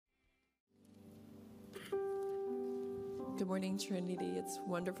Good morning, Trinity. It's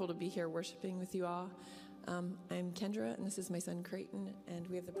wonderful to be here worshiping with you all. I'm Kendra, and this is my son, Creighton, and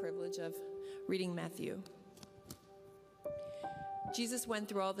we have the privilege of reading Matthew. Jesus went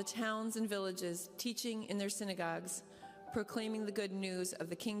through all the towns and villages, teaching in their synagogues, proclaiming the good news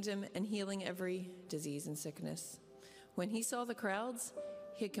of the kingdom and healing every disease and sickness. When he saw the crowds,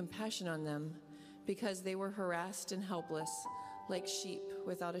 he had compassion on them because they were harassed and helpless, like sheep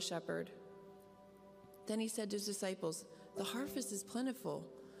without a shepherd. Then he said to his disciples, "The harvest is plentiful,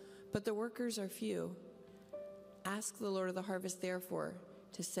 but the workers are few. Ask the Lord of the harvest, therefore,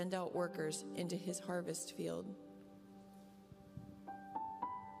 to send out workers into his harvest field."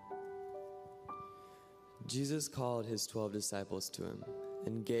 Jesus called his 12 disciples to him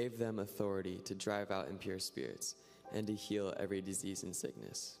and gave them authority to drive out impure spirits and to heal every disease and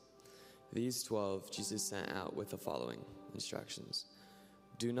sickness. These 12 Jesus sent out with the following instructions.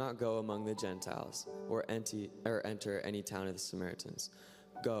 Do not go among the Gentiles or enter any town of the Samaritans.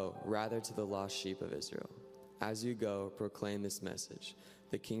 Go rather to the lost sheep of Israel. As you go, proclaim this message.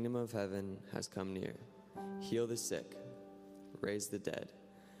 The kingdom of heaven has come near. Heal the sick, raise the dead,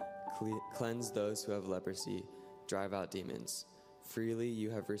 cleanse those who have leprosy, drive out demons. Freely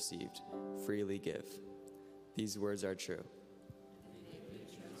you have received, freely give. These words are true.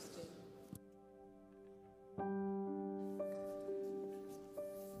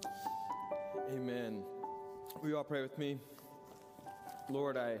 Amen. Will you all pray with me?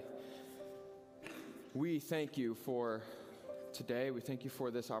 Lord, we thank you for today. We thank you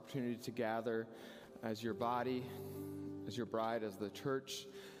for this opportunity to gather as your body, as your bride, as the church.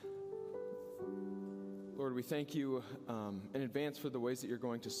 Lord, we thank you in advance for the ways that you're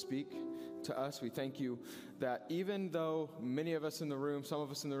going to speak to us. We thank you that even though many of us in the room, some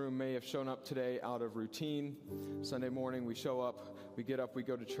of us in the room may have shown up today out of routine, Sunday morning we show up, we get up, we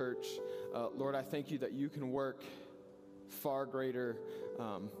go to church. Lord, I thank you that you can work far greater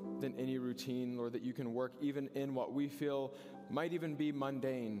than any routine, Lord, that you can work even in what we feel might even be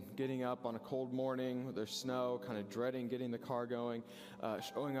mundane, getting up on a cold morning, there's snow, kind of dreading getting the car going,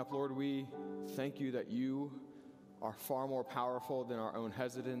 showing up. Lord, we thank you that you are far more powerful than our own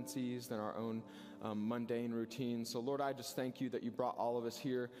hesitancies, than our own mundane routines. So, Lord, I just thank you that you brought all of us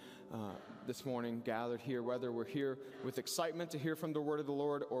here this morning, gathered here, whether we're here with excitement to hear from the word of the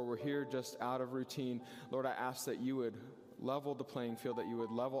Lord or we're here just out of routine. Lord, I ask that you would level the playing field, that you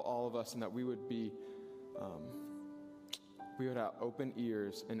would level all of us, and that we would be, we would have open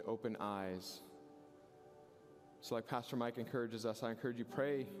ears and open eyes. So like Pastor Mike encourages us, I encourage you,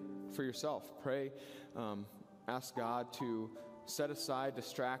 pray for yourself. Pray, ask God to set aside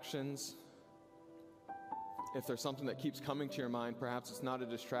distractions. If there's something that keeps coming to your mind, perhaps it's not a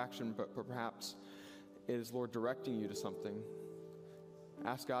distraction, but perhaps it is, Lord, directing you to something.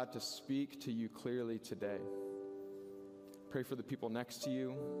 Ask God to speak to you clearly today. Pray for the people next to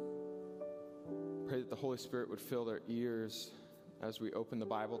you. Pray that the Holy Spirit would fill their ears as we open the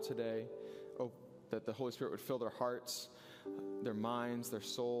Bible today. That the Holy Spirit would fill their hearts, their minds, their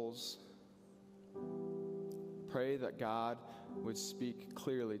souls. Pray that God would speak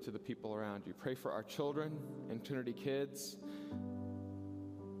clearly to the people around you. Pray for our children and Trinity Kids.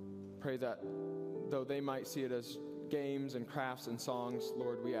 Pray that though they might see it as games and crafts and songs,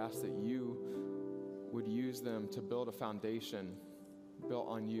 Lord, we ask that you would use them to build a foundation built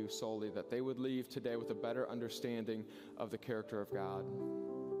on you solely, that they would leave today with a better understanding of the character of God.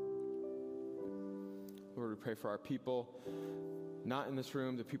 Lord, we pray for our people, not in this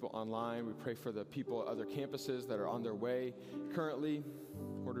room, the people online. We pray for the people at other campuses that are on their way currently.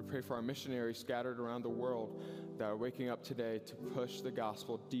 Lord, we pray for our missionaries scattered around the world that are waking up today to push the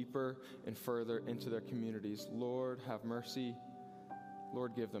gospel deeper and further into their communities. Lord, have mercy.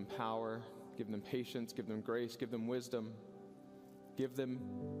 Lord, give them power, give them patience, give them grace, give them wisdom. Give them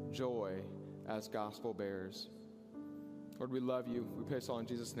joy as gospel bearers. Lord, we love you. We pray this all in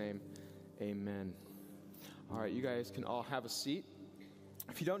Jesus' name. Amen. All right, you guys can all have a seat.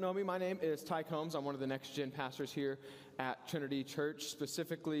 If you don't know me, my name is Ty Combs. I'm one of the next-gen pastors here at Trinity Church.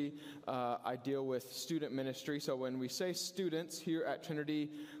 Specifically, I deal with student ministry. So when we say students here at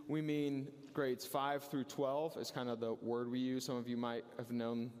Trinity, we mean grades 5 through 12 is kind of the word we use. Some of you might have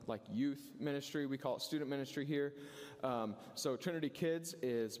known like youth ministry. We call it student ministry here. So Trinity Kids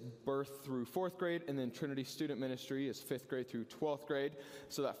is birth through 4th grade, and then Trinity Student Ministry is 5th grade through 12th grade.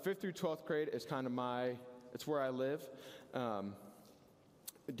 So that 5th through 12th grade is kind of it's where I live.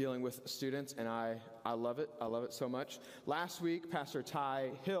 Dealing with students, and I love it. I love it so much. Last week, Pastor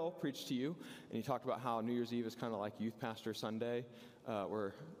Ty Hill preached to you, and he talked about how New Year's Eve is kind of like Youth Pastor Sunday,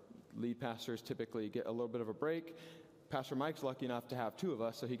 where lead pastors typically get a little bit of a break. Pastor Mike's lucky enough to have 2 of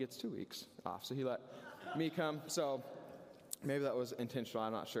us, so he gets 2 weeks off. So he let me come. So Maybe that was intentional,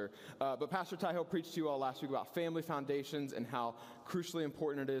 I'm not sure. But Pastor Taiho preached to you all last week about family foundations and how crucially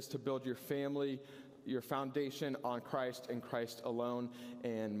important it is to build your family, your foundation on Christ and Christ alone.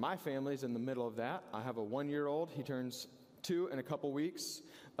 And my family's in the middle of that. I have a 1-year-old. He turns 2 in a couple weeks.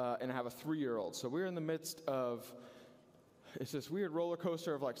 And I have a 3-year-old. So we're in the midst of, it's this weird roller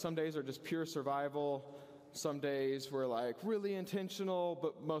coaster of like some days are just pure survival. Some days we're like really intentional,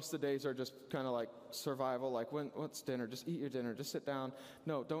 but most of the days are just kind of like survival. Like what's dinner? Just eat your dinner. Just sit down.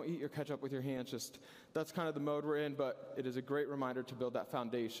 No, don't eat your ketchup with your hands. That's kind of the mode we're in, but it is a great reminder to build that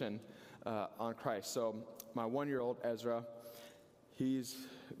foundation on Christ. So my 1-year-old Ezra, he's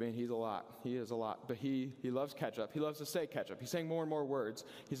a lot. He is a lot, but he loves ketchup. He loves to say ketchup. He's saying more and more words.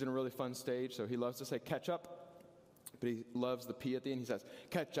 He's in a really fun stage, so he loves to say ketchup, but he loves the P at the end. He says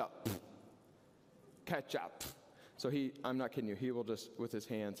ketchup. Ketchup. So I'm not kidding you, he will just, with his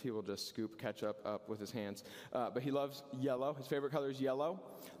hands, he will just scoop ketchup up with his hands. But he loves yellow. His favorite color is yellow.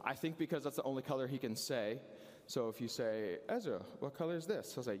 I think because that's the only color he can say. So if you say, Ezra, what color is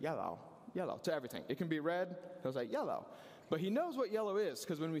this? He'll say, yellow, yellow, to everything. It can be red, he'll say, yellow. But he knows what yellow is,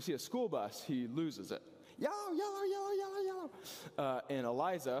 because when we see a school bus, he loses it. Yellow, yellow, yellow, yellow, yellow. And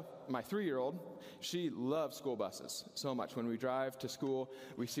Eliza, my 3-year-old, she loves school buses so much. When we drive to school,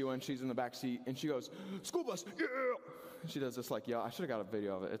 we see one, she's in the back seat, and she goes, school bus, yeah! She does this like, yeah, I should have got a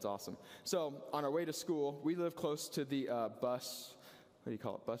video of it. It's awesome. So on our way to school, we live close to the bus, what do you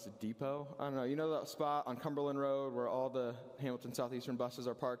call it, bus depot? I don't know. You know that spot on Cumberland Road where all the Hamilton Southeastern buses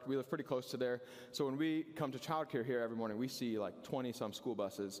are parked? We live pretty close to there. So when we come to childcare here every morning, we see like 20-some school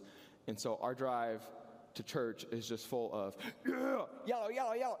buses. And so our drive to church is just full of, yeah, yellow,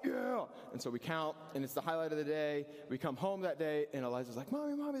 yellow, yellow, yeah. And so we count, and it's the highlight of the day. We come home that day, and Eliza's like,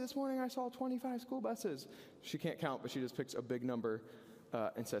 Mommy, this morning I saw 25 school buses. She can't count, but she just picks a big number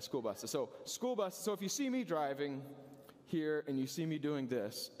and says school buses. So school buses, so if you see me driving here and you see me doing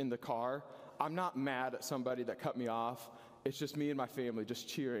this in the car, I'm not mad at somebody that cut me off. It's just me and my family just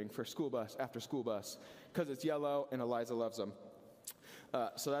cheering for school bus after school bus because it's yellow and Eliza loves them.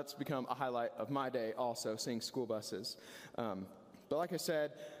 So that's become a highlight of my day also, seeing school buses. But like I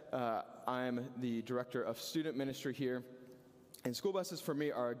said, I'm the director of student ministry here. And school buses for me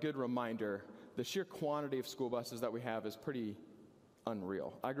are a good reminder. The sheer quantity of school buses that we have is pretty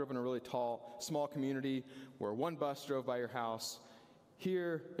unreal. I grew up in a really tall, small community where one bus drove by your house.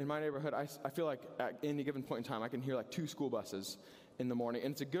 Here in my neighborhood, I feel like at any given point in time, I can hear like 2 school buses in the morning.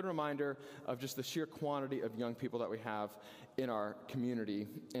 And it's a good reminder of just the sheer quantity of young people that we have in our community.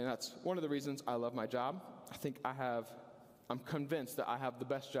 And that's one of the reasons I love my job. I'm convinced that I have the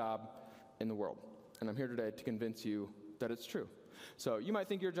best job in the world. And I'm here today to convince you that it's true. So you might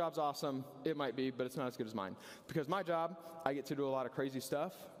think your job's awesome. It might be, but it's not as good as mine. Because my job, I get to do a lot of crazy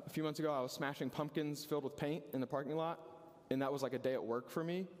stuff. A few months ago, I was smashing pumpkins filled with paint in the parking lot. And that was like a day at work for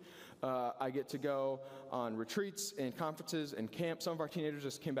me. I get to go on retreats and conferences and camps. Some of our teenagers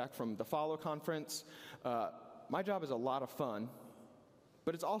just came back from the Follow conference. My job is a lot of fun,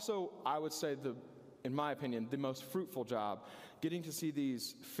 but it's also, I would say, in my opinion, the most fruitful job. Getting to see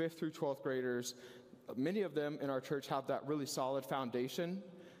these 5th through 12th graders, many of them in our church have that really solid foundation,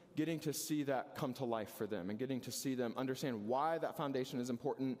 getting to see that come to life for them and getting to see them understand why that foundation is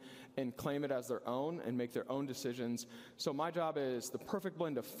important and claim it as their own and make their own decisions. So my job is the perfect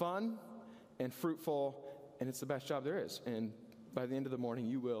blend of fun and fruitful, and it's the best job there is. And by the end of the morning,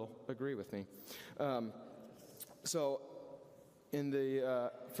 you will agree with me. So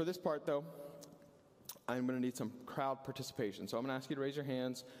for this part, though, I'm going to need some crowd participation. So I'm going to ask you to raise your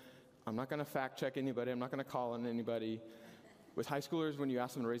hands. I'm not going to fact check anybody. I'm not going to call on anybody. With high schoolers, when you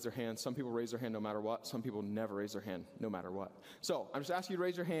ask them to raise their hand, some people raise their hand no matter what. Some people never raise their hand no matter what. So I'm just asking you to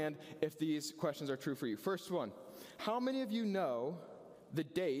raise your hand if these questions are true for you. First one, how many of you know the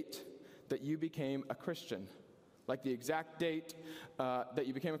date that you became a Christian? Like the exact date that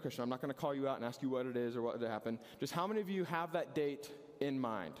you became a Christian. I'm not going to call you out and ask you what it is or what happened. Just how many of you have that date in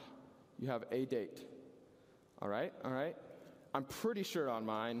mind? You have a date. All right. I'm pretty sure on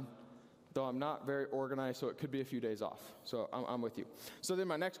mine, though I'm not very organized, so it could be a few days off. So I'm with you. So then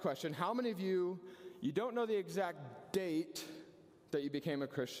my next question, how many of you don't know the exact date that you became a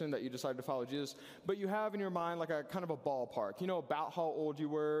Christian, that you decided to follow Jesus, but you have in your mind like a kind of a ballpark. You know about how old you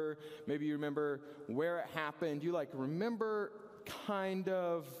were. Maybe you remember where it happened. You remember kind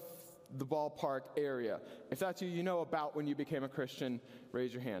of the ballpark area. If that's you, you know about when you became a Christian,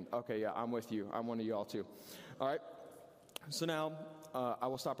 raise your hand. Okay, yeah, I'm with you. I'm one of y'all too. All right. So now I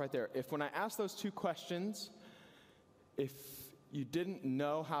will stop right there. If when I ask those 2 questions, if you didn't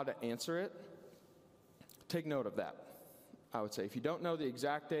know how to answer it, take note of that. I would say if you don't know the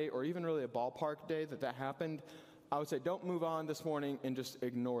exact date or even really a ballpark day that happened, I would say don't move on this morning and just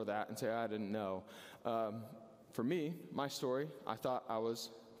ignore that and say, I didn't know. For me, my story, I thought I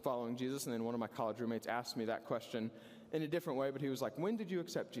was following Jesus, and then one of my college roommates asked me that question in a different way, but he was like, when did you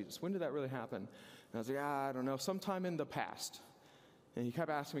accept Jesus? When did that really happen? And I was like, I don't know, sometime in the past. And he kept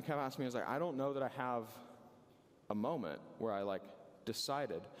asking me. I was like, I don't know that I have a moment where I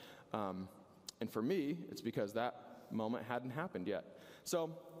decided. And for me, it's because that moment hadn't happened yet.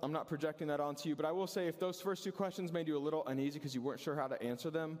 So I'm not projecting that onto you, but I will say if those first two questions made you a little uneasy because you weren't sure how to answer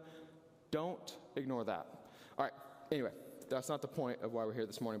them, don't ignore that. All right, anyway, that's not the point of why we're here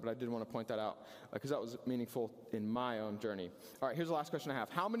this morning, but I did want to point that out because that was meaningful in my own journey. All right, here's the last question I have.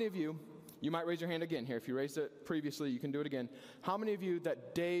 How many of you might raise your hand again here. If you raised it previously, you can do it again. How many of you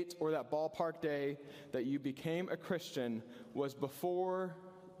that date or that ballpark day that you became a Christian was before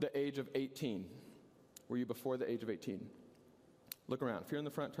the age of 18? Were you before the age of 18? Look around. If you're in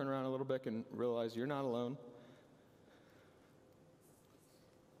the front, turn around a little bit and realize you're not alone.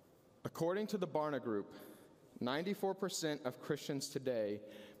 According to the Barna Group, 94% of Christians today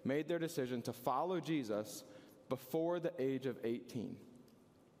made their decision to follow Jesus before the age of 18.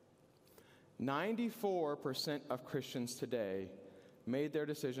 94% of Christians today made their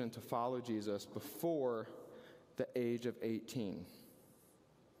decision to follow Jesus before the age of 18.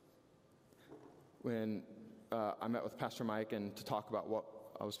 When I met with Pastor Mike and to talk about what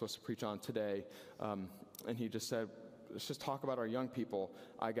I was supposed to preach on today, and he just said, let's just talk about our young people.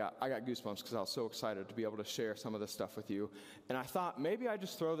 I got goosebumps because I was so excited to be able to share some of this stuff with you. And I thought maybe I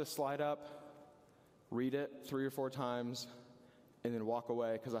just throw this slide up, read it 3 or 4 times, and then walk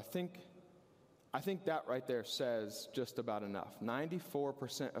away, because I think that right there says just about enough.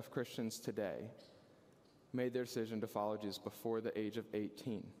 94% of Christians today made their decision to follow Jesus before the age of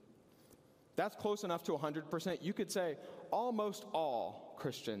 18. That's close enough to 100%. You could say almost all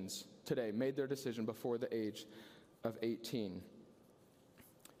Christians today made their decision before the age of 18.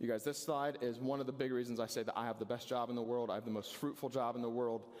 You guys, this slide is one of the big reasons I say that I have the best job in the world. I have the most fruitful job in the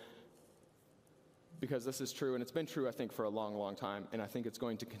world, because this is true, and it's been true, I think, for a long, long time, and I think it's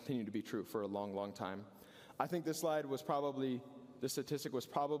going to continue to be true for a long, long time. I think this statistic was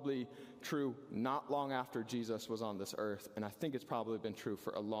probably true not long after Jesus was on this earth, and I think it's probably been true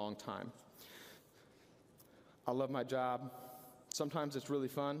for a long time. I love my job. Sometimes it's really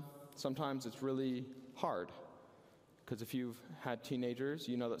fun. Sometimes it's really hard, because if you've had teenagers,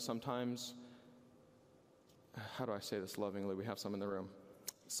 you know that sometimes, how do I say this lovingly? We have some in the room.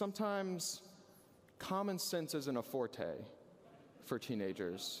 Sometimes common sense isn't a forte for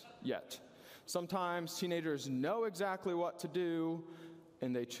teenagers yet. Sometimes teenagers know exactly what to do,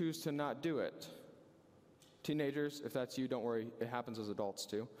 and they choose to not do it. Teenagers, if that's you, don't worry. It happens as adults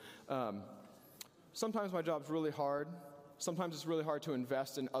too. Sometimes my job's really hard. Sometimes it's really hard to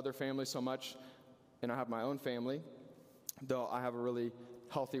invest in other families so much, and I have my own family, though I have a really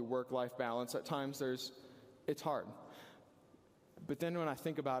healthy work-life balance. At times it's hard. But then when I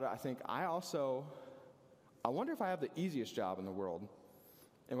think about it, I think I wonder if I have the easiest job in the world.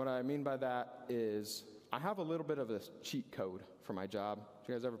 And what I mean by that is I have a little bit of a cheat code for my job.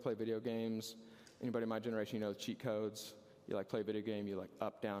 Do you guys ever play video games? Anybody in my generation, you know cheat codes? You play a video game, you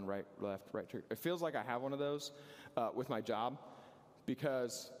up, down, right, left, right, trigger. It feels like I have one of those with my job,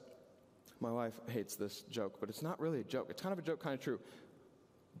 because my wife hates this joke, but it's not really a joke. It's kind of a joke, kind of true.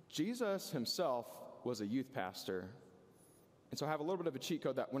 Jesus himself was a youth pastor. And so I have a little bit of a cheat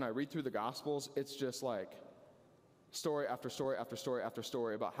code that when I read through the Gospels, it's just story after story after story after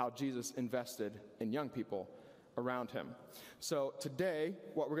story about how Jesus invested in young people around him. So today,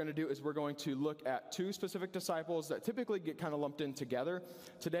 what we're going to do is we're going to look at 2 specific disciples that typically get kind of lumped in together.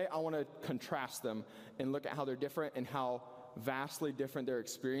 Today, I want to contrast them and look at how they're different and how vastly different their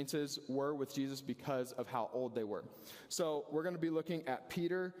experiences were with Jesus because of how old they were. So we're going to be looking at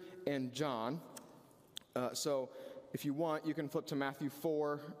Peter and John. So if you want, you can flip to Matthew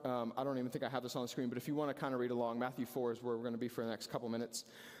 4. I don't even think I have this on the screen, but if you want to kind of read along, Matthew 4 is where we're going to be for the next couple minutes.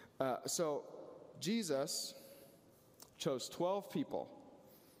 So Jesus chose 12 people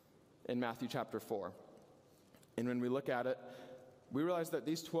in Matthew chapter 4. And when we look at it, we realize that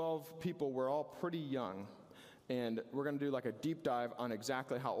these 12 people were all pretty young. And we're going to do a deep dive on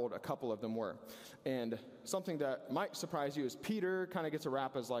exactly how old a couple of them were. And something that might surprise you is Peter kind of gets a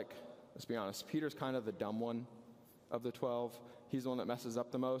rap as let's be honest, Peter's kind of the dumb one of the 12. He's the one that messes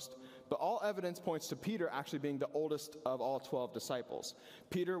up the most. But all evidence points to Peter actually being the oldest of all 12 disciples.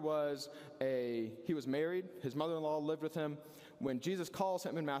 Peter was married. His mother-in-law lived with him. When Jesus calls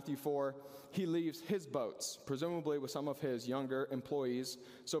him in Matthew 4, he leaves his boats, presumably with some of his younger employees.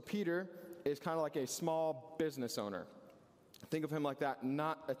 So Peter is kind of like a small business owner. Think of him like that,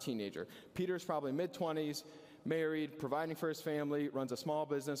 not a teenager. Peter's probably mid-20s, married, providing for his family, runs a small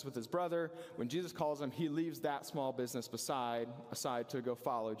business with his brother. When Jesus calls him, he leaves that small business aside to go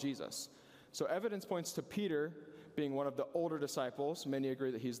follow Jesus. So evidence points to Peter being one of the older disciples. Many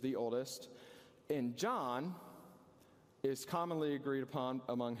agree that he's the oldest. And John is commonly agreed upon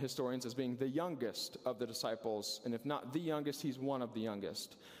among historians as being the youngest of the disciples. And if not the youngest, he's one of the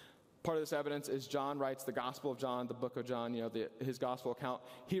youngest. Part of this evidence is John writes the Gospel of John, the book of John, his Gospel account.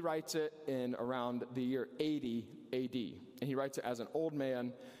 He writes it in around the year 80 AD. And he writes it as an old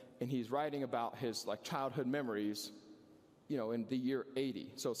man, and he's writing about his childhood memories, in the year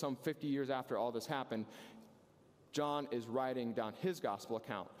 80. So some 50 years after all this happened, John is writing down his Gospel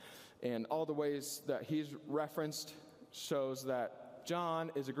account. And all the ways that he's referenced shows that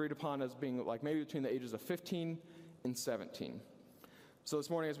John is agreed upon as being maybe between the ages of 15 and 17. So this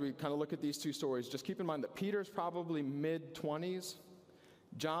morning, as we kind of look at these two stories, just keep in mind that Peter's probably mid-20s.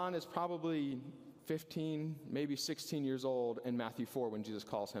 John is probably 15, maybe 16 years old in Matthew 4 when Jesus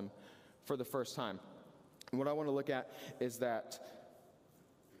calls him for the first time. And what I want to look at is that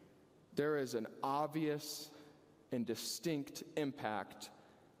there is an obvious and distinct impact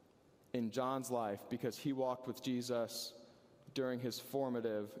in John's life because he walked with Jesus during his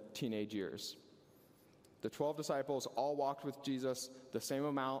formative teenage years. The 12 disciples all walked with Jesus the same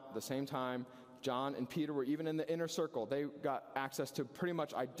amount, the same time. John and Peter were even in the inner circle. They got access to pretty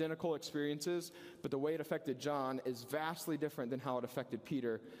much identical experiences, but the way it affected John is vastly different than how it affected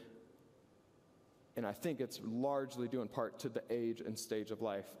Peter. And I think it's largely due in part to the age and stage of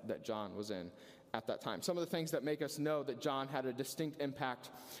life that John was in at that time. Some of the things that make us know that John had a distinct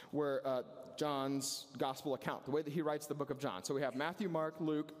impact were John's gospel account, the way that he writes the book of John. So we have Matthew, Mark,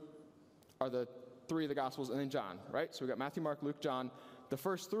 Luke are the three of the Gospels, and then John, right? So we got Matthew, Mark, Luke, John. The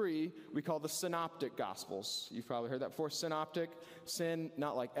first three we call the synoptic Gospels. You've probably heard that before. Synoptic, sin,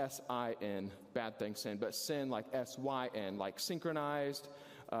 not like S-I-N, bad thing sin, but sin like S-Y-N, like synchronized,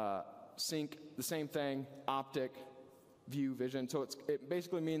 sync, the same thing, optic, view, vision. So it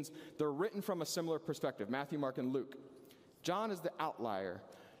basically means they're written from a similar perspective, Matthew, Mark, and Luke. John is the outlier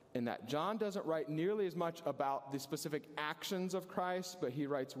in that John doesn't write nearly as much about the specific actions of Christ, but he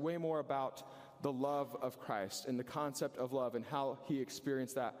writes way more about the love of Christ and the concept of love and how he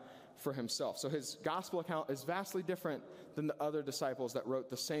experienced that for himself. So his gospel account is vastly different than the other disciples that wrote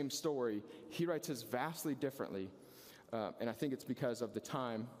the same story. He writes his vastly differently, and I think it's because of the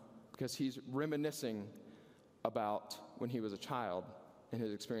time, because he's reminiscing about when he was a child and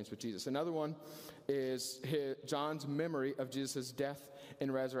his experience with Jesus. Another one is John's memory of Jesus' death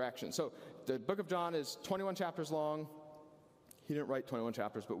and resurrection. So the book of John is 21 chapters long. He didn't write 21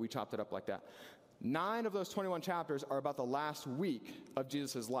 chapters, but we chopped it up like that. 9 of those 21 chapters are about the last week of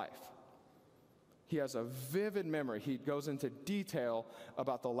Jesus' life. He has a vivid memory. He goes into detail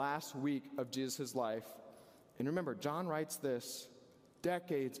about the last week of Jesus' life. And remember, John writes this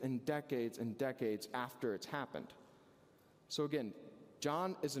decades and decades and decades after it's happened. So again,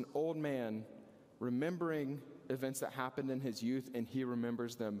 John is an old man remembering events that happened in his youth, and he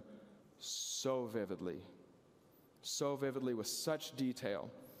remembers them so vividly with such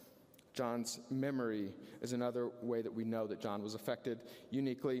detail. John's memory is another way that we know that John was affected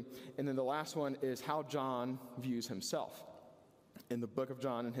uniquely. And then the last one is how John views himself. In the book of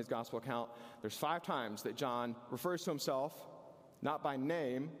John, in his gospel account, there's 5 times that John refers to himself, not by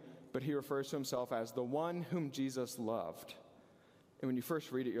name, but he refers to himself as the one whom Jesus loved. And when you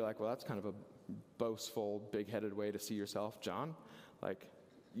first read it, you're like, well, that's kind of a boastful, big-headed way to see yourself, John.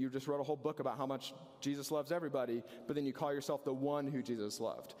 You just wrote a whole book about how much Jesus loves everybody, but then you call yourself the one who Jesus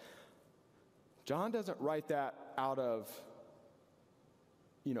loved. John doesn't write that out of,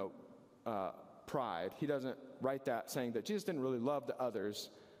 pride. He doesn't write that saying that Jesus didn't really love the others.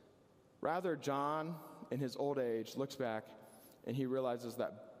 Rather, John, in his old age, looks back and he realizes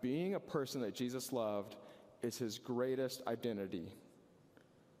that being a person that Jesus loved is his greatest identity.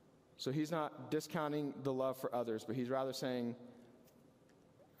 So he's not discounting the love for others, but he's rather saying,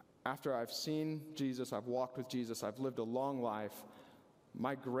 after I've seen Jesus, I've walked with Jesus, I've lived a long life,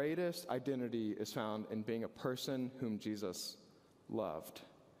 my greatest identity is found in being a person whom Jesus loved.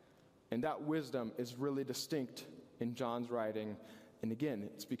 And that wisdom is really distinct in John's writing. And again,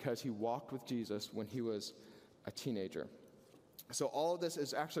 it's because he walked with Jesus when he was a teenager. So all of this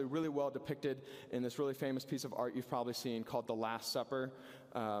is actually really well depicted in this really famous piece of art you've probably seen called The Last Supper.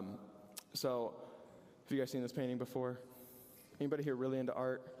 So have you guys seen this painting before? Anybody here really into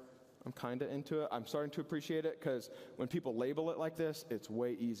art? I'm kind of into it. I'm starting to appreciate it because when people label it like this, it's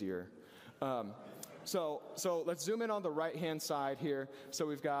way easier. So let's zoom in on the right-hand side here. So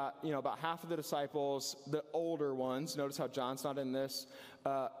we've got, about half of the disciples, the older ones. Notice how John's not in this.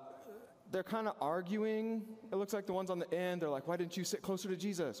 they're kind of arguing. It looks like the ones on the end, they're like, why didn't you sit closer to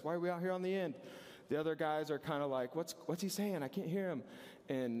Jesus? Why are we out here on the end? The other guys are kind of like, what's he saying? I can't hear him.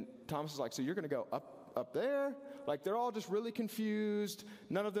 And Thomas is like, so you're going to go up there? Like, they're all just really confused.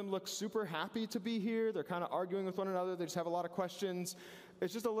 None of them look super happy to be here. They're kind of arguing with one another. They just have a lot of questions.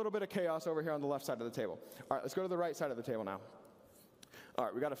 It's just a little bit of chaos over here on the left side of the table. All right, let's go to the right side of the table now. All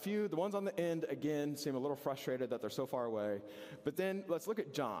right, we got a few. The ones on the end, again, seem a little frustrated that they're so far away. But then let's look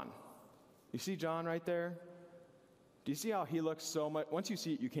at John. You see John right there? Do you see how he looks so much? Once you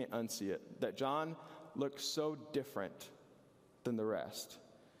see it, you can't unsee it. That John looks so different than the rest.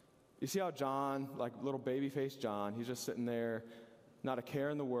 You see how John, like little baby-faced John, he's just sitting there, not a care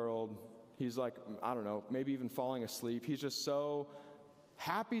in the world. He's like, I don't know, maybe even falling asleep. He's just so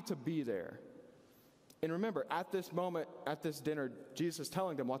happy to be there. And remember, at this moment, at this dinner, Jesus is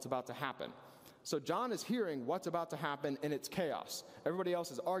telling them what's about to happen. So John is hearing what's about to happen, and it's chaos. Everybody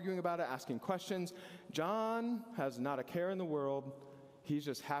else is arguing about it, asking questions. John has not a care in the world. He's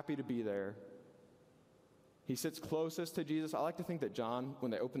just happy to be there. He sits closest to Jesus. I like to think that John,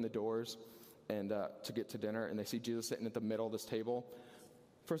 when they open the doors and to get to dinner, and they see Jesus sitting at the middle of this table,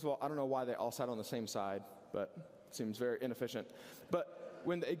 first of all, I don't know why they all sat on the same side, but it seems very inefficient. But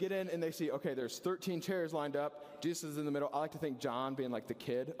when they get in and they see, okay, there's 13 chairs lined up, Jesus is in the middle. I like to think John, being like the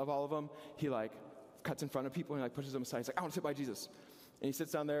kid of all of them, he like cuts in front of people and like pushes them aside. He's like, I want to sit by Jesus. And he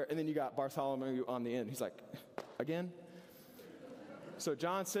sits down there, and then you got Bartholomew on the end. He's like, again? So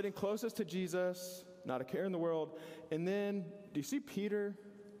John's sitting closest to Jesus, not a care in the world. And then, do you see Peter?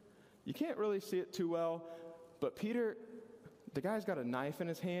 You can't really see it too well, but Peter, the guy's got a knife in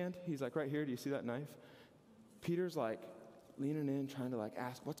his hand. He's like, right here, do you see that knife? Peter's like leaning in, trying to like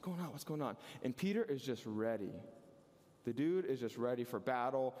ask, what's going on? And Peter is just ready. The dude is just ready for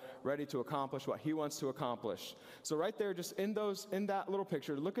battle, ready to accomplish what he wants to accomplish. So right there, just in that little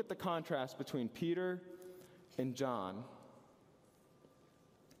picture, look at the contrast between Peter and John.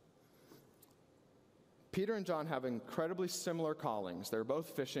 Peter and John have incredibly similar callings. They're both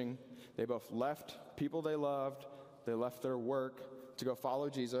fishing. They both left people they loved. They left their work to go follow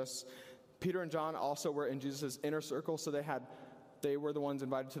Jesus. Peter and John also were in Jesus' inner circle, so they were the ones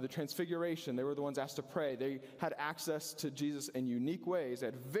invited to the transfiguration. They were the ones asked to pray. They had access to Jesus in unique ways. They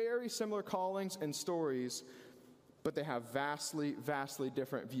had very similar callings and stories, but they have vastly, vastly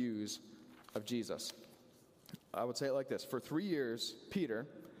different views of Jesus. I would say it like this. For 3 years, Peter,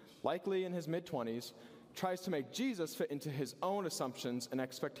 likely in his mid-20s, tries to make Jesus fit into his own assumptions and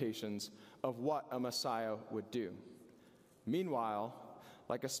expectations of what a Messiah would do. Meanwhile,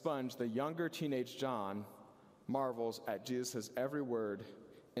 like a sponge, the younger teenage John marvels at Jesus' every word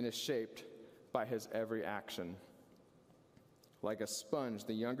and is shaped by his every action. Like a sponge,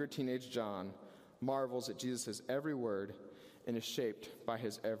 the younger teenage John marvels at Jesus' every word and is shaped by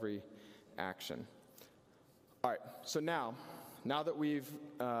his every action. All right, so now that we've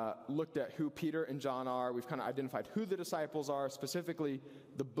looked at who Peter and John are, we've kind of identified who the disciples are, specifically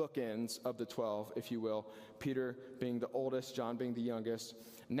the bookends of the 12, if you will, Peter being the oldest, John being the youngest.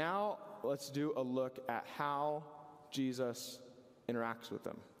 Now let's do a look at how Jesus interacts with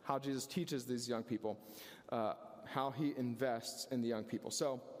them, how Jesus teaches these young people, how he invests in the young people.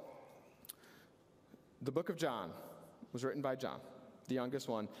 So the book of John was written by John, the youngest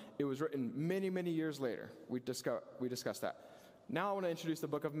one. It was written many, many years later. We discussed that. Now I want to introduce the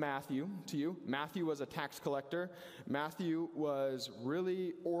book of Matthew to you. Matthew was a tax collector. Matthew was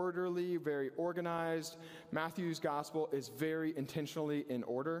really orderly, very organized. Matthew's gospel is very intentionally in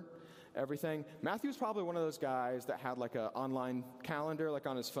order, everything. Matthew's probably one of those guys that had like an online calendar like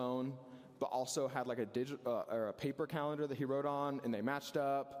on his phone, but also had like a digital or a paper calendar that he wrote on, and they matched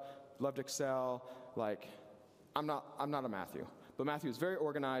up, loved Excel. Like, I'm not a Matthew. But Matthew is very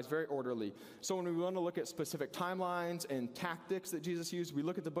organized, very orderly. So when we want to look at specific timelines and tactics that Jesus used, we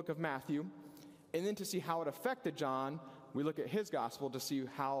look at the book of Matthew. And then to see how it affected John, we look at his gospel to see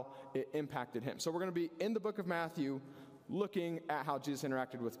how it impacted him. So we're going to be in the book of Matthew looking at how Jesus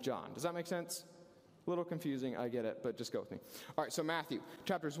interacted with John. Does that make sense? A little confusing, I get it, but just go with me. All right, so Matthew,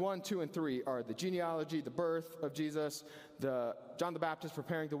 chapters 1, 2, and 3 are the genealogy, the birth of Jesus, John the Baptist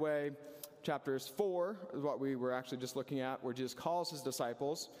preparing the way. Chapters 4 is what we were actually just looking at, where Jesus calls his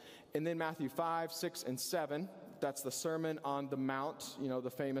disciples. And then Matthew 5, 6, and 7, that's the Sermon on the Mount, the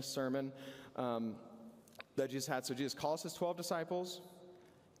famous sermon that Jesus had. So Jesus calls his 12 disciples.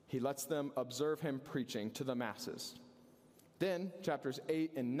 He lets them observe him preaching to the masses. Then chapters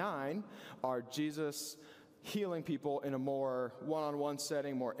 8 and 9 are Jesus healing people in a more one-on-one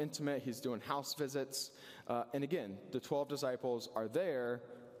setting, more intimate. He's doing house visits. And again, the 12 disciples are there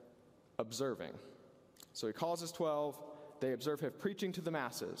observing. So he calls his 12, They observe him preaching to the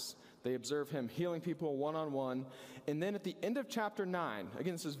masses. They observe him healing people one-on-one. And then at the end of chapter 9,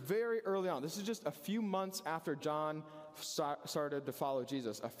 again, this is very early on. This is just a few months after John started to follow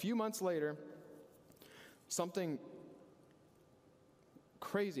Jesus. A few months later, something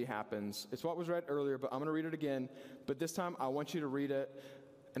crazy happens. It's what was read earlier, but I'm going to read it again. But this time, I want you to read it,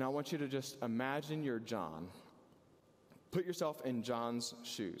 and I want you to just imagine you're John. Put yourself in John's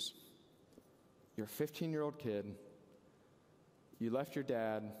shoes. You're a 15-year-old kid. You left your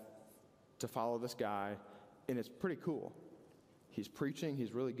dad to follow this guy, and it's pretty cool. He's preaching.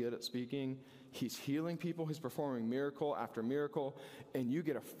 He's really good at speaking. He's healing people. He's performing miracle after miracle, and you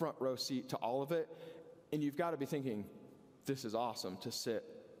get a front row seat to all of it, and you've got to be thinking, this is awesome to sit,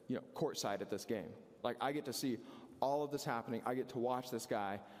 courtside at this game. Like, I get to see all of this happening. I get to watch this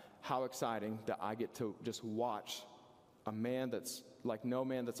guy. How exciting that I get to just watch a man that's like no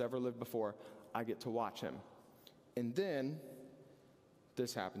man that's ever lived before. I get to watch him. And then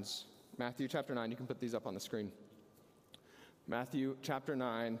this happens. Matthew chapter 9, you can put these up on the screen. Matthew chapter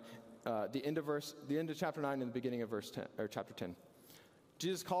 9, the end of chapter 9 and the beginning of verse 10 or chapter 10.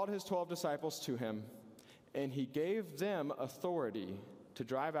 Jesus called his 12 disciples to him, and he gave them authority to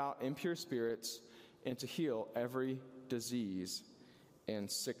drive out impure spirits and to heal every disease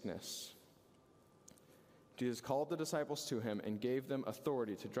and sickness. Jesus called the disciples to him and gave them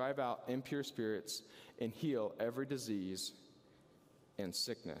authority to drive out impure spirits and heal every disease and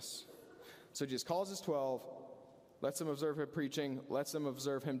sickness. So Jesus calls his 12, lets them observe him preaching, lets them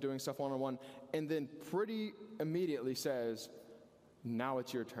observe him doing stuff one-on-one, and then pretty immediately says, now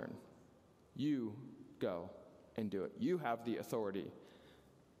it's your turn. You go and do it. You have the authority.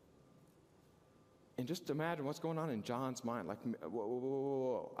 And just imagine what's going on in John's mind. Like,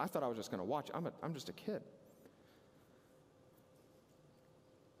 whoa. I thought I was just going to watch. I'm just a kid.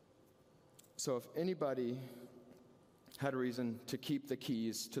 So if anybody had a reason to keep the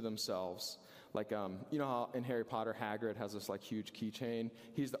keys to themselves, like, you know how in Harry Potter, Hagrid has this like huge keychain.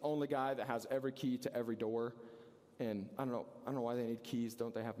 He's the only guy that has every key to every door. And I don't know why they need keys.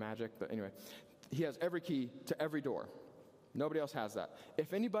 Don't they have magic? But anyway, he has every key to every door. Nobody else has that.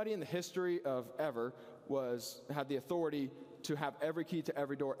 If anybody in the history of ever had the authority to have every key to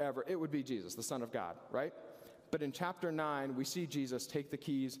every door ever, it would be Jesus, the Son of God, right? But in chapter 9, we see Jesus take the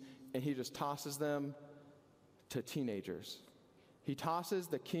keys and he just tosses them to teenagers. He tosses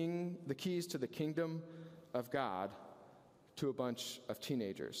the keys to the kingdom of God to a bunch of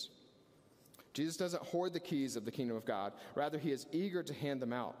teenagers. Jesus doesn't hoard the keys of the kingdom of God. Rather, he is eager to hand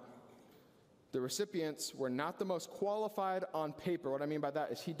them out. The recipients were not the most qualified on paper. What I mean by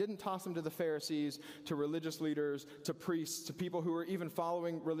that is he didn't toss them to the Pharisees, to religious leaders, to priests, to people who were even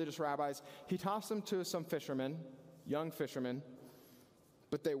following religious rabbis. He tossed them to some fishermen, young fishermen,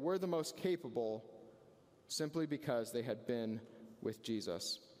 but they were the most capable simply because they had been with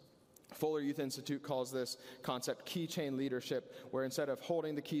Jesus. Fuller Youth Institute calls this concept keychain leadership, where instead of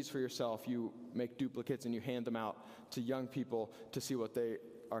holding the keys for yourself, you make duplicates and you hand them out to young people to see what they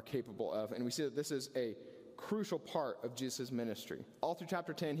are capable of. And we see that this is a crucial part of Jesus' ministry. All through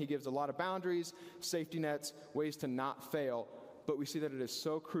chapter 10, he gives a lot of boundaries, safety nets, ways to not fail, but we see that it is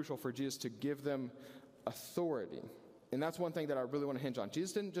so crucial for Jesus to give them authority. And that's one thing that I really want to hinge on.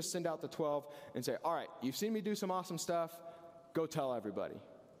 Jesus didn't just send out the 12 and say, all right, you've seen me do some awesome stuff, go tell everybody.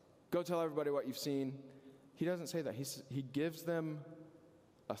 Go tell everybody what you've seen. He doesn't say that. He gives them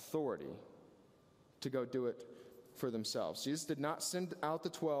authority to go do it for themselves. Jesus did not send out the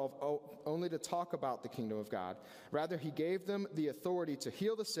 12 only to talk about the kingdom of God. Rather, he gave them the authority to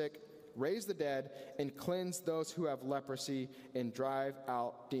heal the sick, raise the dead, and cleanse those who have leprosy and drive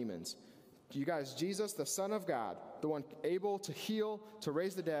out demons. You guys, Jesus, the Son of God, the one able to heal, to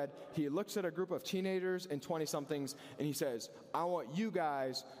raise the dead, he looks at a group of teenagers and 20-somethings, and he says, I want you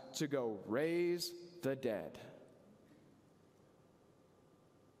guys to go raise the dead.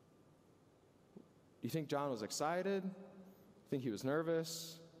 You think John was excited? You think he was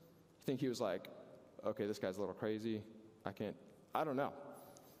nervous? You think he was like, okay, this guy's a little crazy. I don't know.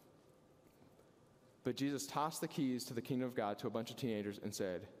 But Jesus tossed the keys to the kingdom of God to a bunch of teenagers and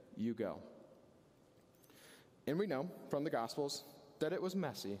said, you go. And we know from the Gospels that it was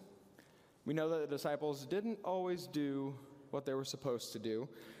messy. We know that the disciples didn't always do what they were supposed to do.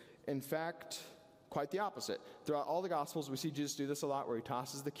 In fact, quite the opposite. Throughout all the Gospels, we see Jesus do this a lot, where he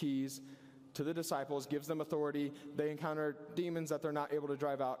tosses the keys to the disciples, gives them authority. They encounter demons that they're not able to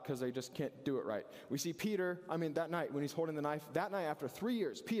drive out because they just can't do it right. We see Peter, that night when he's holding the knife, that night after 3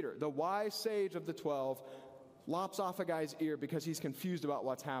 years, Peter, the wise sage of the 12, lops off a guy's ear because he's confused about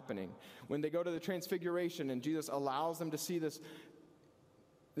what's happening. When they go to the transfiguration and Jesus allows them to see this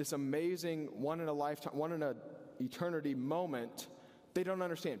amazing one in a eternity moment, they don't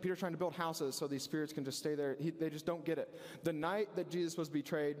understand. Peter's trying to build houses so these spirits can just stay there. They just don't get it. The night that Jesus was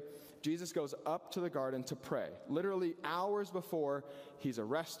betrayed, Jesus goes up to the garden to pray. Literally hours before he's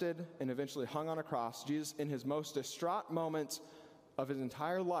arrested and eventually hung on a cross, Jesus, in his most distraught moments of his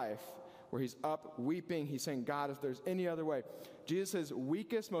entire life, where he's up weeping, he's saying, God, if there's any other way. Jesus'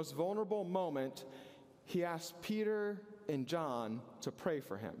 weakest, most vulnerable moment, he asks Peter and John to pray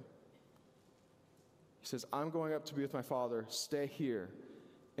for him. He says, I'm going up to be with my Father. Stay here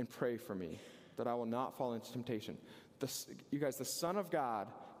and pray for me, that I will not fall into temptation. You guys, the Son of God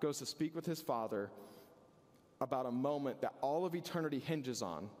goes to speak with his Father about a moment that all of eternity hinges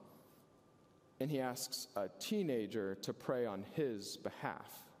on, and he asks a teenager to pray on his behalf.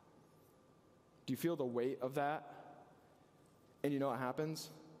 Do you feel the weight of that? And you know what happens?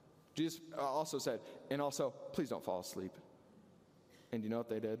 Jesus also said, and also, please don't fall asleep. And you know what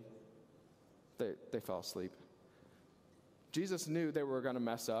they did? They fell asleep. Jesus knew they were going to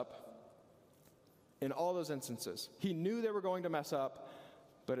mess up in all those instances. He knew they were going to mess up,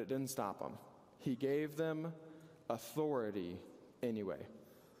 but it didn't stop them. He gave them authority anyway.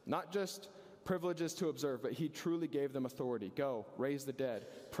 Not just privileges to observe, but he truly gave them authority. Go, raise the dead,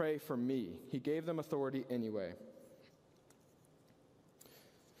 pray for me. He gave them authority anyway.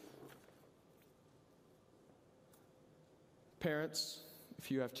 Parents, if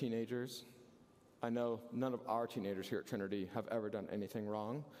you have teenagers, I know none of our teenagers here at Trinity have ever done anything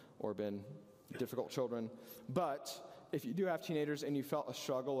wrong or been difficult children, but if you do have teenagers and you felt a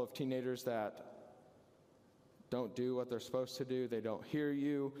struggle of teenagers that don't do what they're supposed to do, they don't hear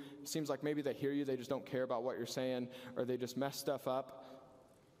you, it seems like maybe they hear you, they just don't care about what you're saying, or they just mess stuff up,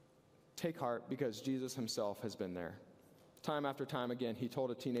 take heart, because Jesus himself has been there. Time after time again, he told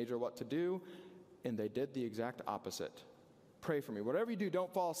a teenager what to do, and they did the exact opposite. Pray for me. Whatever you do,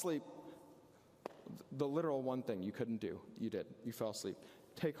 don't fall asleep. The literal one thing you couldn't do, you did. You fell asleep.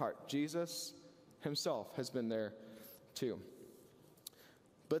 Take heart. Jesus himself has been there too.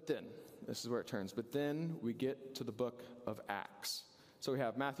 But then, this is where it turns, but then we get to the book of Acts. So we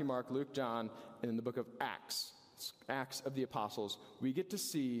have Matthew, Mark, Luke, John, and in the book of Acts, Acts of the Apostles, we get to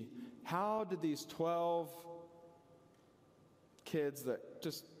see how did these 12 kids that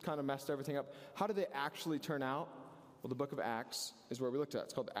just kind of messed everything up, how did they actually turn out? Well, the book of Acts is where we looked at.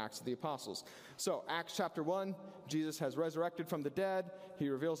 It's called the Acts of the Apostles. So, Acts chapter 1, Jesus has resurrected from the dead. He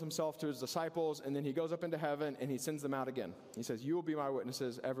reveals himself to his disciples, and then he goes up into heaven, and he sends them out again. He says, you will be my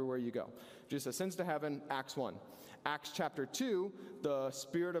witnesses everywhere you go. Jesus ascends to heaven, Acts 1. Acts chapter 2, the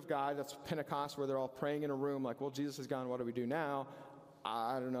Spirit of God, that's Pentecost, where they're all praying in a room like, well, Jesus is gone, what do we do now?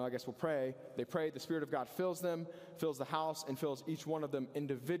 I don't know, I guess we'll pray. They pray, the Spirit of God fills them, fills the house, and fills each one of them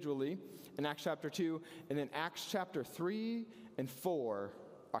individually in Acts chapter 2. And then Acts chapter 3 and 4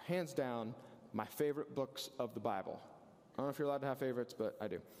 are hands down my favorite books of the Bible. I don't know if you're allowed to have favorites, but I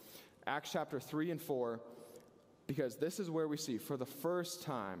do. Acts chapter 3 and 4, because this is where we see for the first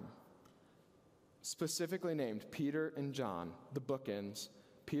time, specifically named Peter and John, the bookends.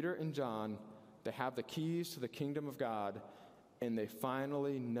 Peter and John, they have the keys to the kingdom of God, and they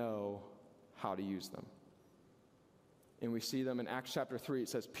finally know how to use them. And we see them in Acts chapter 3. It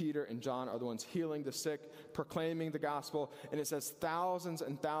says Peter and John are the ones healing the sick, proclaiming the gospel. And it says thousands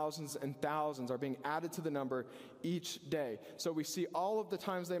and thousands and thousands are being added to the number each day. So we see all of the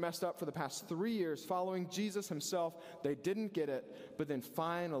times they messed up for the past 3 years following Jesus himself. They didn't get it. But then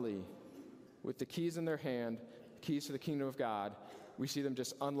finally, with the keys in their hand, keys to the kingdom of God, we see them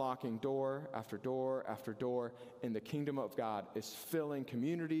just unlocking door after door after door, and the kingdom of God is filling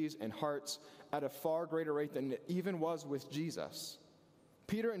communities and hearts at a far greater rate than it even was with Jesus.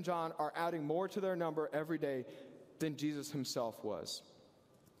 Peter and John are adding more to their number every day than Jesus himself was.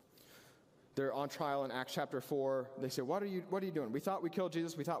 They're on trial in Acts chapter 4. They say, what are you doing? We thought we killed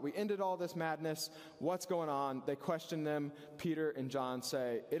Jesus. We thought we ended all this madness. What's going on? They question them. Peter and John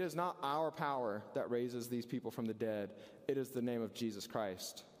say, it is not our power that raises these people from the dead. It is the name of Jesus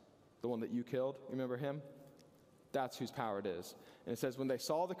Christ, the one that you killed. You remember him? That's whose power it is. And it says, when they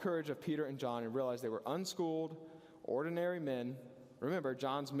saw the courage of Peter and John and realized they were unschooled, ordinary men, remember,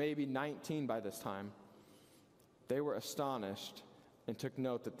 John's maybe 19 by this time, they were astonished and took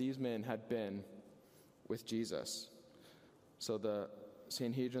note that these men had been with Jesus. So the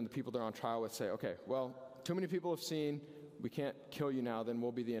Sanhedrin, the people they're on trial with, say, okay, well, too many people have seen, we can't kill you now, then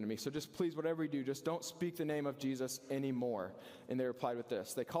we'll be the enemy. So just please, whatever you do, just don't speak the name of Jesus anymore. And they replied with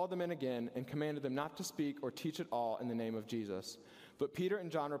this. They called them in again and commanded them not to speak or teach at all in the name of Jesus. But Peter and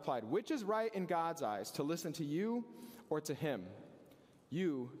John replied, which is right in God's eyes, to listen to you or to him?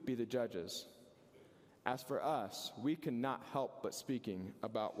 You be the judges. As for us, we cannot help but speaking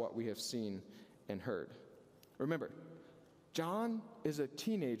about what we have seen and heard. Remember, John is a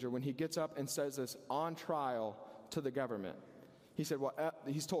teenager when he gets up and says this on trial to the government. He said,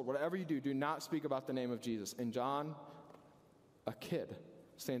 he's told, whatever you do, do not speak about the name of Jesus. And John, a kid,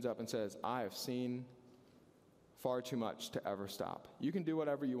 stands up and says, I have seen far too much to ever stop. You can do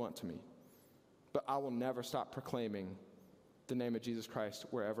whatever you want to me, but I will never stop proclaiming the name of Jesus Christ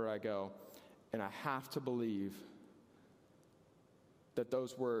wherever I go. And I have to believe that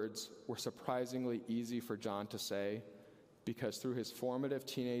those words were surprisingly easy for John to say, because through his formative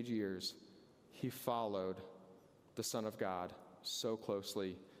teenage years, he followed the Son of God so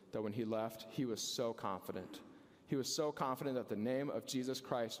closely that when he left, he was so confident. He was so confident that the name of Jesus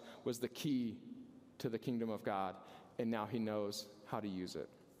Christ was the key to the kingdom of God, and now he knows how to use it.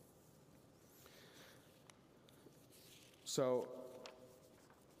 So,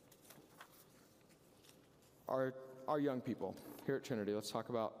 our young people here at Trinity, let's talk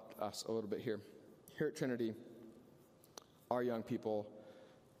about us a little bit here. Here at Trinity, our young people,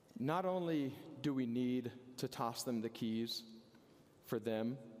 not only do we need to toss them the keys for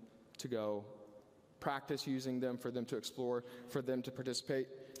them to go practice using them, for them to explore, for them to participate,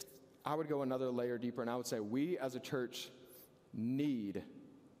 I would go another layer deeper, and I would say we as a church need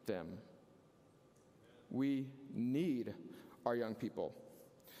them. We need our young people.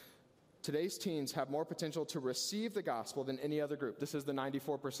 Today's teens have more potential to receive the gospel than any other group. This is the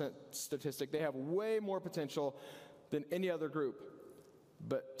 94% statistic. They have way more potential than any other group.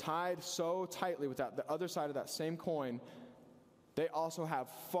 But tied so tightly with that, the other side of that same coin, they also have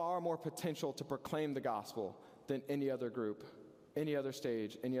far more potential to proclaim the gospel than any other group, any other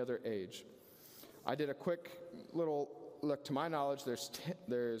stage, any other age. I did a quick little look. To my knowledge,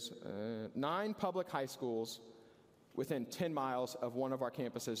 there's 9 public high schools within 10 miles of one of our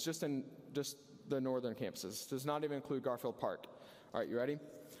campuses, just the northern campuses. Does not even include Garfield Park. All right, you ready?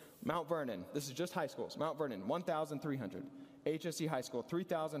 Mount Vernon, this is just high schools. Mount Vernon, 1,300. HSE High School,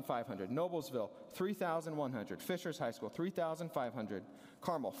 3,500. Noblesville, 3,100. Fishers High School, 3,500.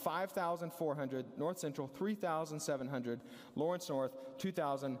 Carmel, 5,400. North Central, 3,700. Lawrence North,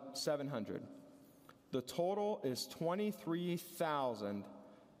 2,700. The total is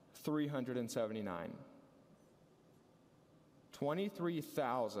 23,379.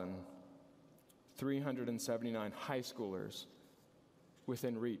 23,379 high schoolers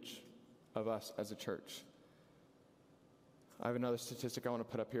within reach of us as a church. I have another statistic I want to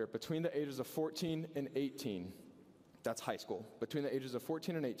put up here. Between the ages of 14 and 18, that's high school. Between the ages of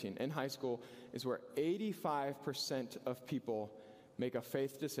 14 and 18 in high school is where 85% of people make a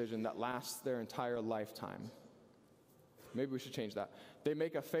faith decision that lasts their entire lifetime. Maybe we should change that. They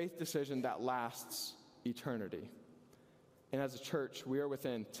make a faith decision that lasts eternity. And as a church, we are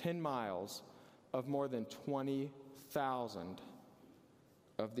within 10 miles of more than 20,000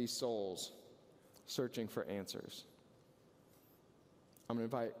 of these souls searching for answers. I'm going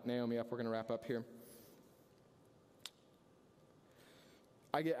to invite Naomi up. We're going to wrap up here.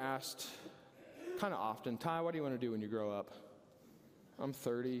 I get asked kind of often, Ty, what do you want to do when you grow up? I'm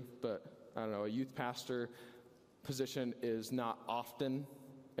 30, but I don't know, a youth pastor position is not often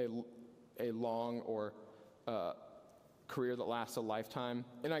a long or career that lasts a lifetime,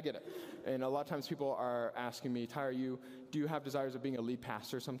 and I get it. And a lot of times people are asking me, Ty, do you have desires of being a lead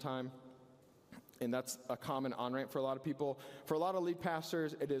pastor sometime? And that's a common on-ramp for a lot of people. For a lot of lead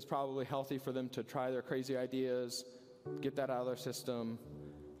pastors, it is probably healthy for them to try their crazy ideas, get that out of their system,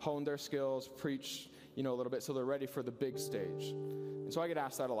 hone their skills, preach, a little bit so they're ready for the big stage. And so I get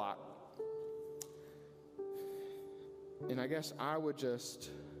asked that a lot. And I guess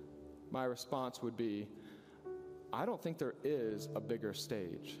my response would be, I don't think there is a bigger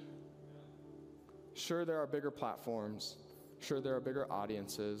stage. Sure, there are bigger platforms. Sure, there are bigger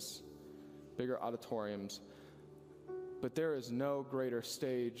audiences, bigger auditoriums, but there is no greater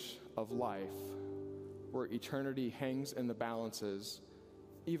stage of life where eternity hangs in the balances,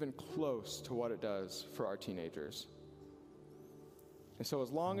 even close to what it does for our teenagers. And so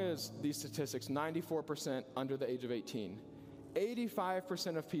as long as these statistics, 94% under the age of 18,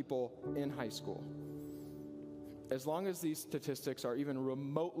 85% of people in high school, as long as these statistics are even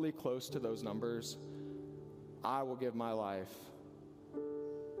remotely close to those numbers, I will give my life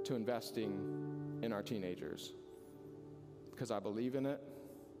to investing in our teenagers, because I believe in it,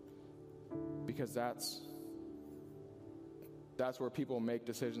 because that's where people make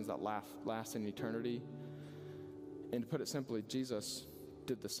decisions that last in eternity. And to put it simply, Jesus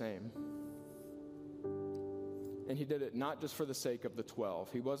did the same. And he did it not just for the sake of the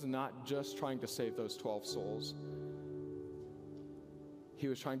 12. He was not just trying to save those 12 souls. He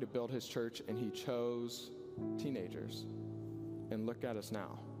was trying to build his church, and he chose teenagers. And look at us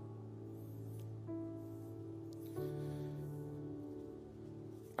now.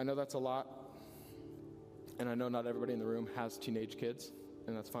 I know that's a lot, and I know not everybody in the room has teenage kids,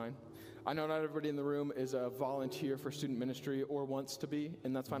 and that's fine. I know not everybody in the room is a volunteer for student ministry or wants to be,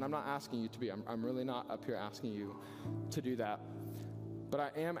 and that's fine. I'm not asking you to be. I'm really not up here asking you to do that. But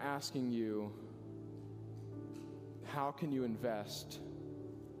I am asking you, how can you invest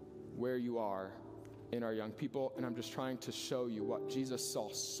where you are in our young people? And I'm just trying to show you what Jesus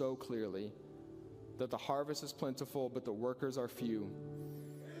saw so clearly, that the harvest is plentiful, but the workers are few.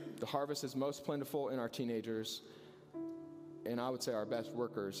 The harvest is most plentiful in our teenagers, and I would say our best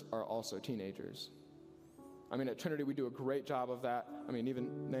workers are also teenagers. I mean, at Trinity, we do a great job of that. I mean,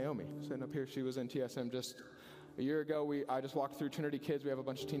 even Naomi, sitting up here, she was in TSM just a year ago. I just walked through Trinity Kids. We have a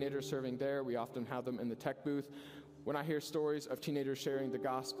bunch of teenagers serving there. We often have them in the tech booth. When I hear stories of teenagers sharing the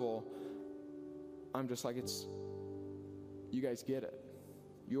gospel, I'm just like, you guys get it.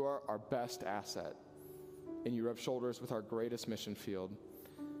 You are our best asset, and you rub shoulders with our greatest mission field.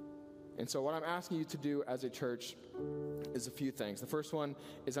 And so what I'm asking you to do as a church is a few things. The first one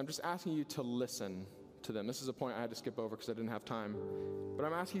is I'm just asking you to listen to them. This is a point I had to skip over because I didn't have time. But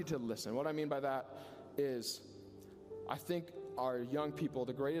I'm asking you to listen. What I mean by that is I think our young people,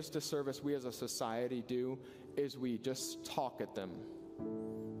 the greatest disservice we as a society do is we just talk at them.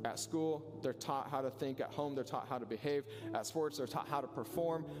 At school, they're taught how to think. At home, they're taught how to behave. At sports, they're taught how to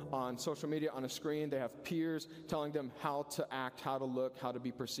perform. On social media, on a screen, they have peers telling them how to act, how to look, how to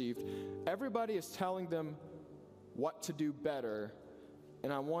be perceived. Everybody is telling them what to do better,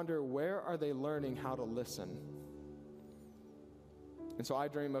 and I wonder, where are they learning how to listen? And so I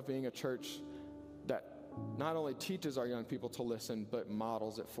dream of being a church that not only teaches our young people to listen, but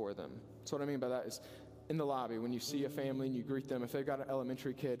models it for them. So what I mean by that is, in the lobby, when you see a family and you greet them, if they've got an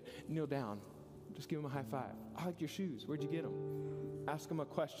elementary kid, kneel down. Just give them a high five. I like your shoes. Where'd you get them? Ask them a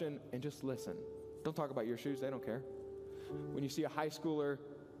question and just listen. Don't talk about your shoes. They don't care. When you see a high schooler,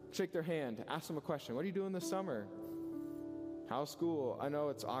 shake their hand. Ask them a question. What are you doing this summer? How's school? I know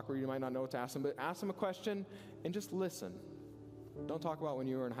it's awkward. You might not know what to ask them, but ask them a question and just listen. Don't talk about when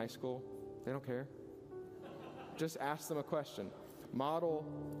you were in high school. They don't care. Just ask them a question. Model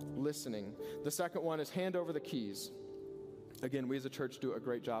listening. The second one is hand over the keys. Again, we as a church do a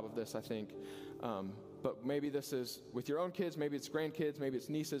great job of this, I think. But maybe this is with your own kids, maybe it's grandkids, maybe it's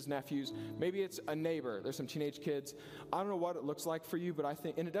nieces, nephews, maybe it's a neighbor. There's some teenage kids. I don't know what it looks like for you, but I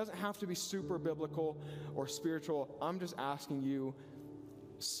think, and it doesn't have to be super biblical or spiritual. I'm just asking you,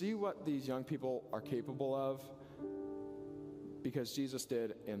 see what these young people are capable of, because Jesus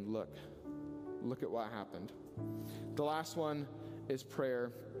did, and look at what happened. The last one is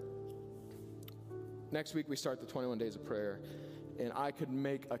prayer. Next week we start the 21 days of prayer, and I could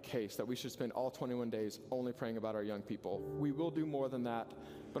make a case that we should spend all 21 days only praying about our young people. We will do more than that,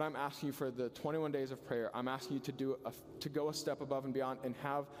 but I'm asking you for the 21 days of prayer, I'm asking you to go a step above and beyond and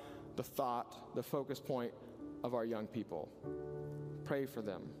have the thought, the focus point of our young people. Pray for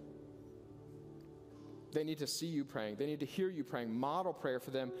them. They need to see you praying. They need to hear you praying. Model prayer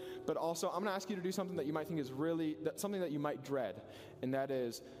for them. But also, I'm going to ask you to do something that you might think is something that you might dread. And that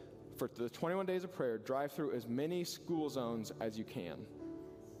is, for the 21 days of prayer, drive through as many school zones as you can.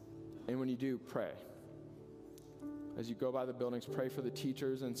 And when you do, pray. As you go by the buildings, pray for the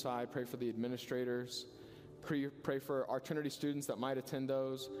teachers inside. Pray for the administrators. Pray for our Trinity students that might attend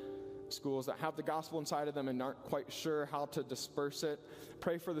those schools that have the gospel inside of them and aren't quite sure how to disperse it.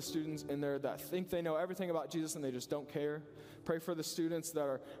 Pray for the students in there that think they know everything about Jesus and they just don't care. Pray for the students that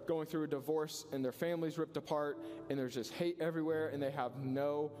are going through a divorce and their families ripped apart and there's just hate everywhere and they have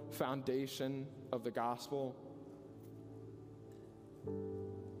no foundation of the gospel.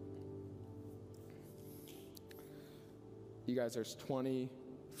 You guys, there's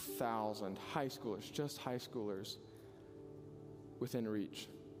 20,000 high schoolers, just high schoolers, within reach.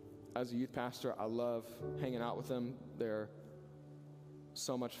 As a youth pastor, I love hanging out with them. They're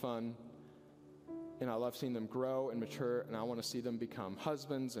so much fun. And I love seeing them grow and mature, and I want to see them become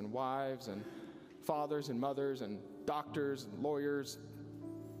husbands and wives and fathers and mothers and doctors and lawyers,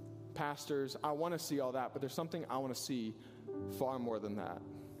 pastors. I want to see all that, but there's something I want to see far more than that.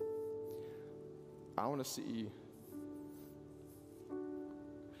 I want to see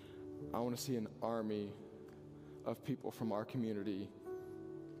an army of people from our community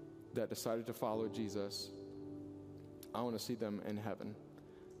that decided to follow Jesus. I want to see them in heaven.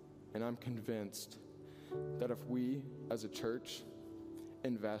 And I'm convinced that if we as a church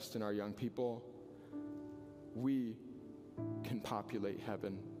invest in our young people, we can populate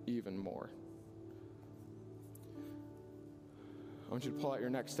heaven even more. I want you to pull out your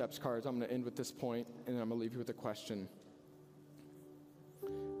next steps cards. I'm going to end with this point, and then I'm going to leave you with a question.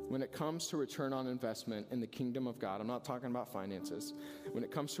 when it comes to return on investment in the kingdom of God, I'm not talking about finances. When it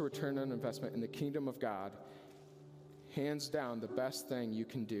comes to return on investment in the kingdom of God, hands down, the best thing you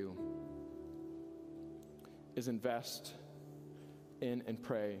can do is invest in and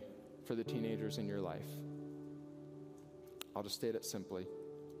pray for the teenagers in your life. I'll just state it simply.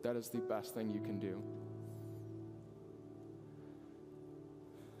 That is the best thing you can do.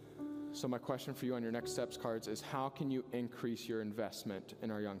 So my question for you on your next steps cards is, how can you increase your investment in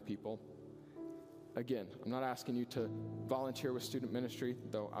our young people? Again, I'm not asking you to volunteer with student ministry,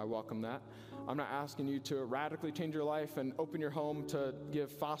 though I welcome that. I'm not asking you to radically change your life and open your home to give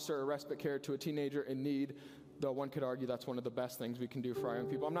foster or respite care to a teenager in need, though one could argue that's one of the best things we can do for our young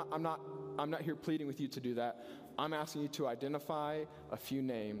people. I'm not here pleading with you to do that. I'm asking you to identify a few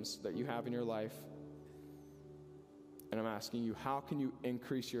names that you have in your life. And I'm asking you, how can you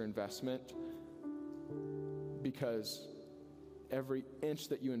increase your investment? Because every inch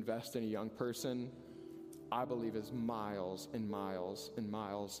that you invest in a young person, I believe, is miles and miles and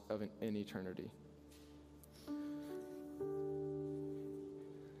miles of an eternity.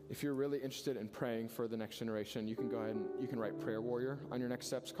 If you're really interested in praying for the next generation, you can go ahead and you can write Prayer Warrior on your next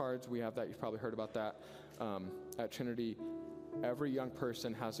steps cards. We have that. You've probably heard about that. At Trinity, every young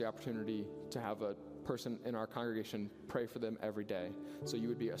person has the opportunity to have a person in our congregation pray for them every day. So you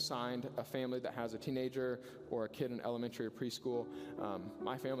would be assigned a family that has a teenager or a kid in elementary or preschool.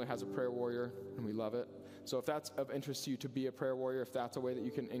 My family has a prayer warrior, and we love it. So if that's of interest to you to be a prayer warrior, if that's a way that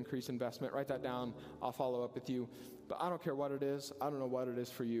you can increase investment, write that down. I'll follow up with you. But I don't care what it is. I don't know what it is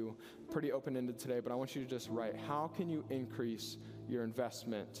for you. Pretty open-ended today, but I want you to just write, how can you increase your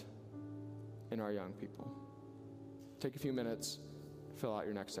investment in our young people? Take a few minutes, fill out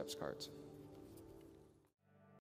your next steps cards.